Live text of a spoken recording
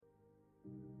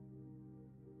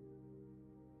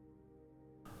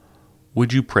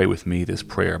would you pray with me this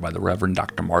prayer by the Reverend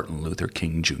Dr. Martin Luther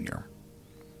King Jr.?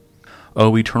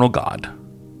 O eternal God,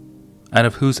 out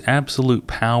of whose absolute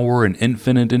power and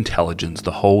infinite intelligence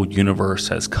the whole universe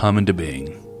has come into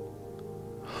being,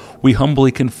 we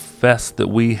humbly confess that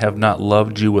we have not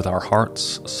loved you with our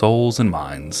hearts, souls, and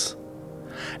minds,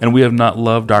 and we have not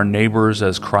loved our neighbors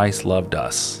as Christ loved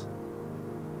us.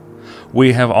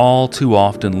 We have all too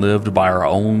often lived by our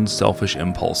own selfish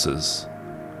impulses,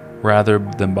 rather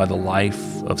than by the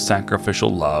life of sacrificial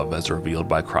love as revealed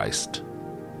by Christ.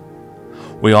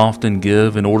 We often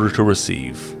give in order to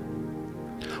receive.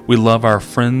 We love our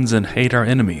friends and hate our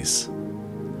enemies.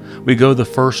 We go the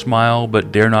first mile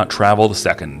but dare not travel the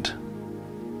second.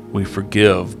 We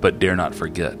forgive but dare not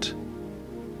forget.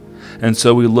 And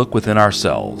so we look within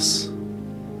ourselves.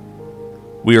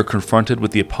 We are confronted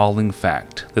with the appalling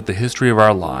fact that the history of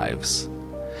our lives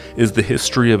is the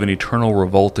history of an eternal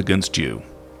revolt against you.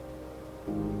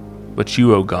 But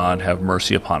you, O God, have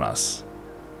mercy upon us.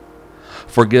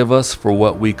 Forgive us for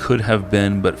what we could have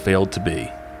been but failed to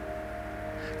be.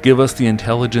 Give us the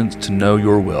intelligence to know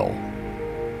your will.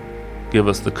 Give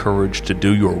us the courage to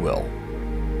do your will.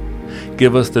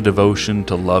 Give us the devotion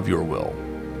to love your will.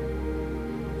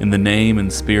 In the name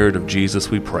and spirit of Jesus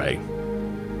we pray.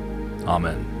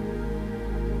 Amen.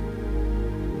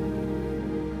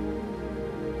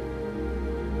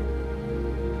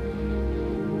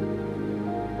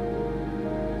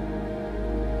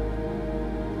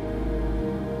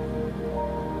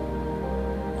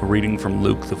 A reading from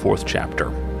Luke, the 4th chapter.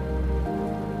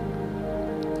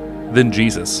 Then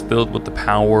Jesus, filled with the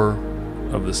power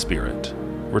of the Spirit,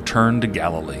 returned to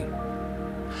Galilee,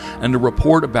 and a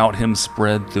report about him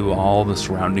spread through all the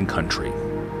surrounding country.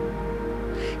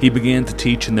 He began to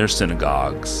teach in their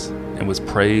synagogues and was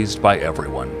praised by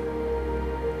everyone.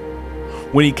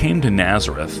 When he came to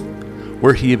Nazareth,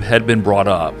 where he had been brought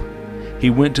up, he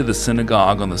went to the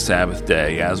synagogue on the Sabbath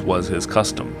day, as was his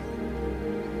custom.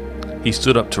 He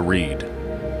stood up to read,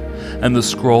 and the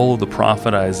scroll of the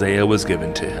prophet Isaiah was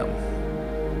given to him.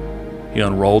 He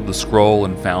unrolled the scroll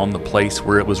and found the place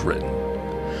where it was written,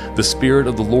 "The Spirit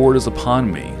of the Lord is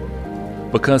upon me,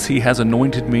 because he has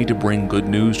anointed me to bring good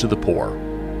news to the poor.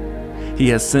 He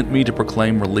has sent me to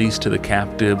proclaim release to the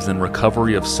captives and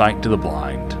recovery of sight to the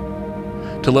blind,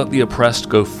 to let the oppressed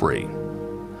go free,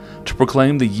 to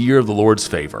proclaim the year of the Lord's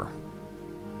favor."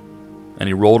 And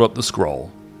he rolled up the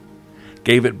scroll,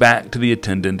 gave it back to the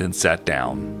attendant, and sat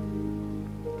down.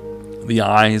 The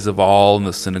eyes of all in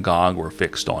the synagogue were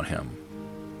fixed on him.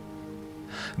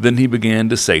 Then he began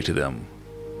to say to them,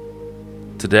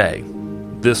 "Today,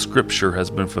 this scripture has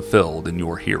been fulfilled in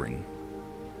your hearing."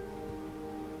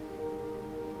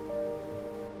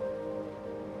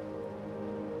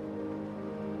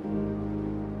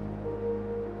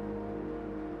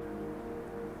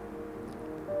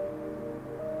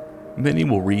 Many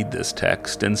will read this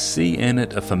text and see in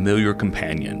it a familiar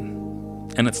companion,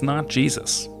 and it's not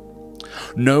Jesus.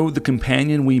 No, the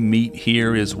companion we meet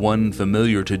here is one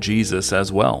familiar to Jesus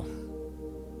as well,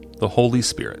 the Holy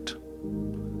Spirit.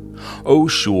 Oh,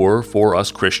 sure, for us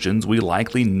Christians, we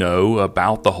likely know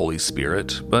about the Holy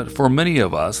Spirit, but for many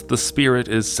of us, the Spirit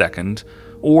is second,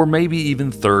 or maybe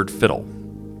even third fiddle.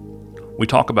 We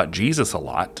talk about Jesus a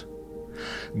lot.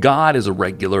 God is a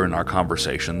regular in our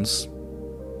conversations.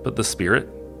 But the Spirit?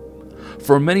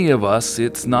 For many of us,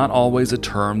 it's not always a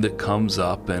term that comes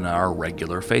up in our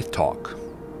regular faith talk.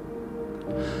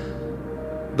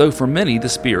 Though for many, the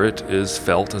Spirit is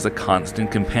felt as a constant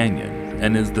companion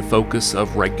and is the focus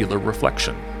of regular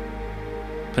reflection.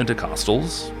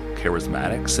 Pentecostals,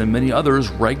 Charismatics, and many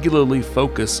others regularly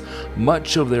focus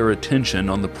much of their attention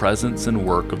on the presence and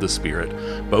work of the Spirit,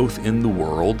 both in the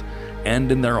world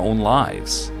and in their own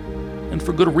lives, and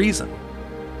for good reason.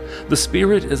 The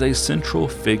Spirit is a central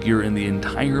figure in the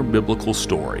entire biblical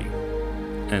story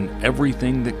and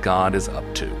everything that God is up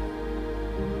to.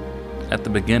 At the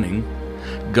beginning,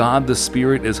 God the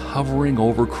Spirit is hovering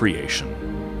over creation,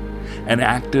 an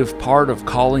active part of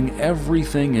calling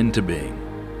everything into being.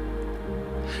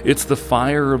 It's the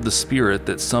fire of the Spirit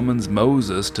that summons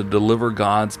Moses to deliver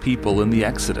God's people in the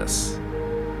Exodus.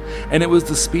 And it was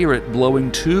the Spirit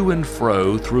blowing to and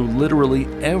fro through literally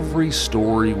every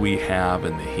story we have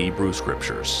in the Hebrew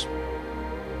Scriptures.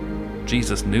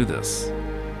 Jesus knew this.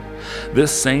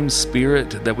 This same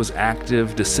Spirit that was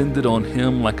active descended on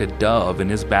him like a dove in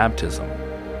his baptism.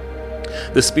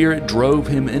 The Spirit drove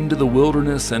him into the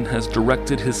wilderness and has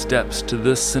directed his steps to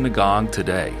this synagogue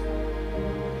today.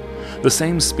 The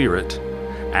same Spirit,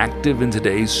 active in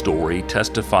today's story,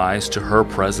 testifies to her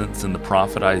presence in the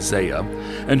prophet Isaiah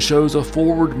and shows a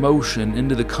forward motion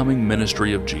into the coming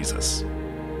ministry of Jesus.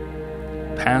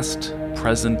 Past,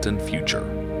 present and future,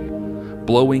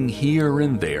 blowing here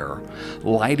and there,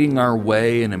 lighting our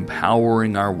way and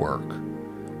empowering our work.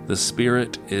 The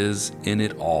Spirit is in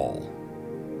it all.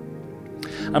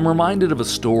 I'm reminded of a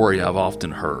story I've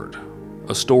often heard,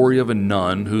 a story of a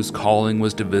nun whose calling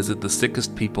was to visit the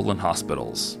sickest people in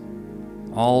hospitals.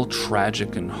 All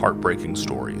tragic and heartbreaking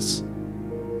stories.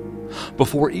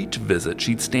 Before each visit,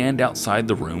 she'd stand outside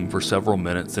the room for several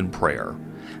minutes in prayer,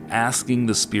 asking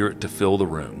the Spirit to fill the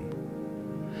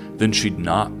room. Then she'd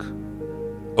knock,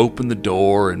 open the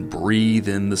door, and breathe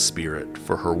in the Spirit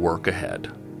for her work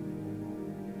ahead.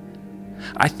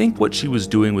 I think what she was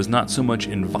doing was not so much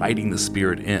inviting the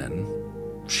Spirit in.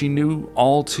 She knew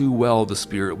all too well the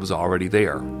Spirit was already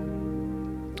there.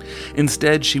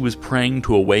 Instead, she was praying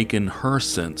to awaken her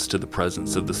sense to the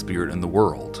presence of the Spirit in the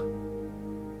world.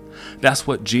 That's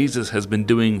what Jesus has been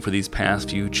doing for these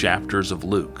past few chapters of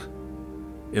Luke,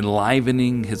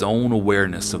 enlivening his own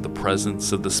awareness of the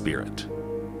presence of the Spirit.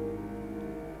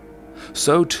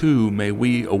 So too may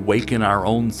we awaken our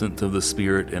own sense of the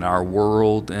Spirit in our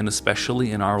world and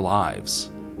especially in our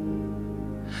lives.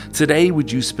 Today,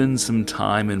 would you spend some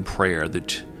time in prayer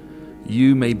that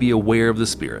you may be aware of the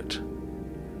Spirit?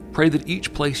 Pray that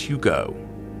each place you go,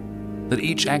 that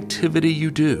each activity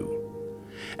you do,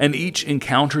 and each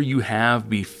encounter you have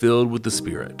be filled with the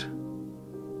Spirit,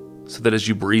 so that as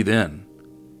you breathe in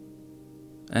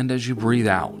and as you breathe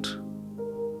out,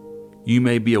 you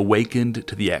may be awakened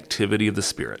to the activity of the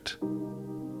Spirit.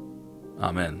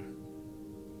 Amen.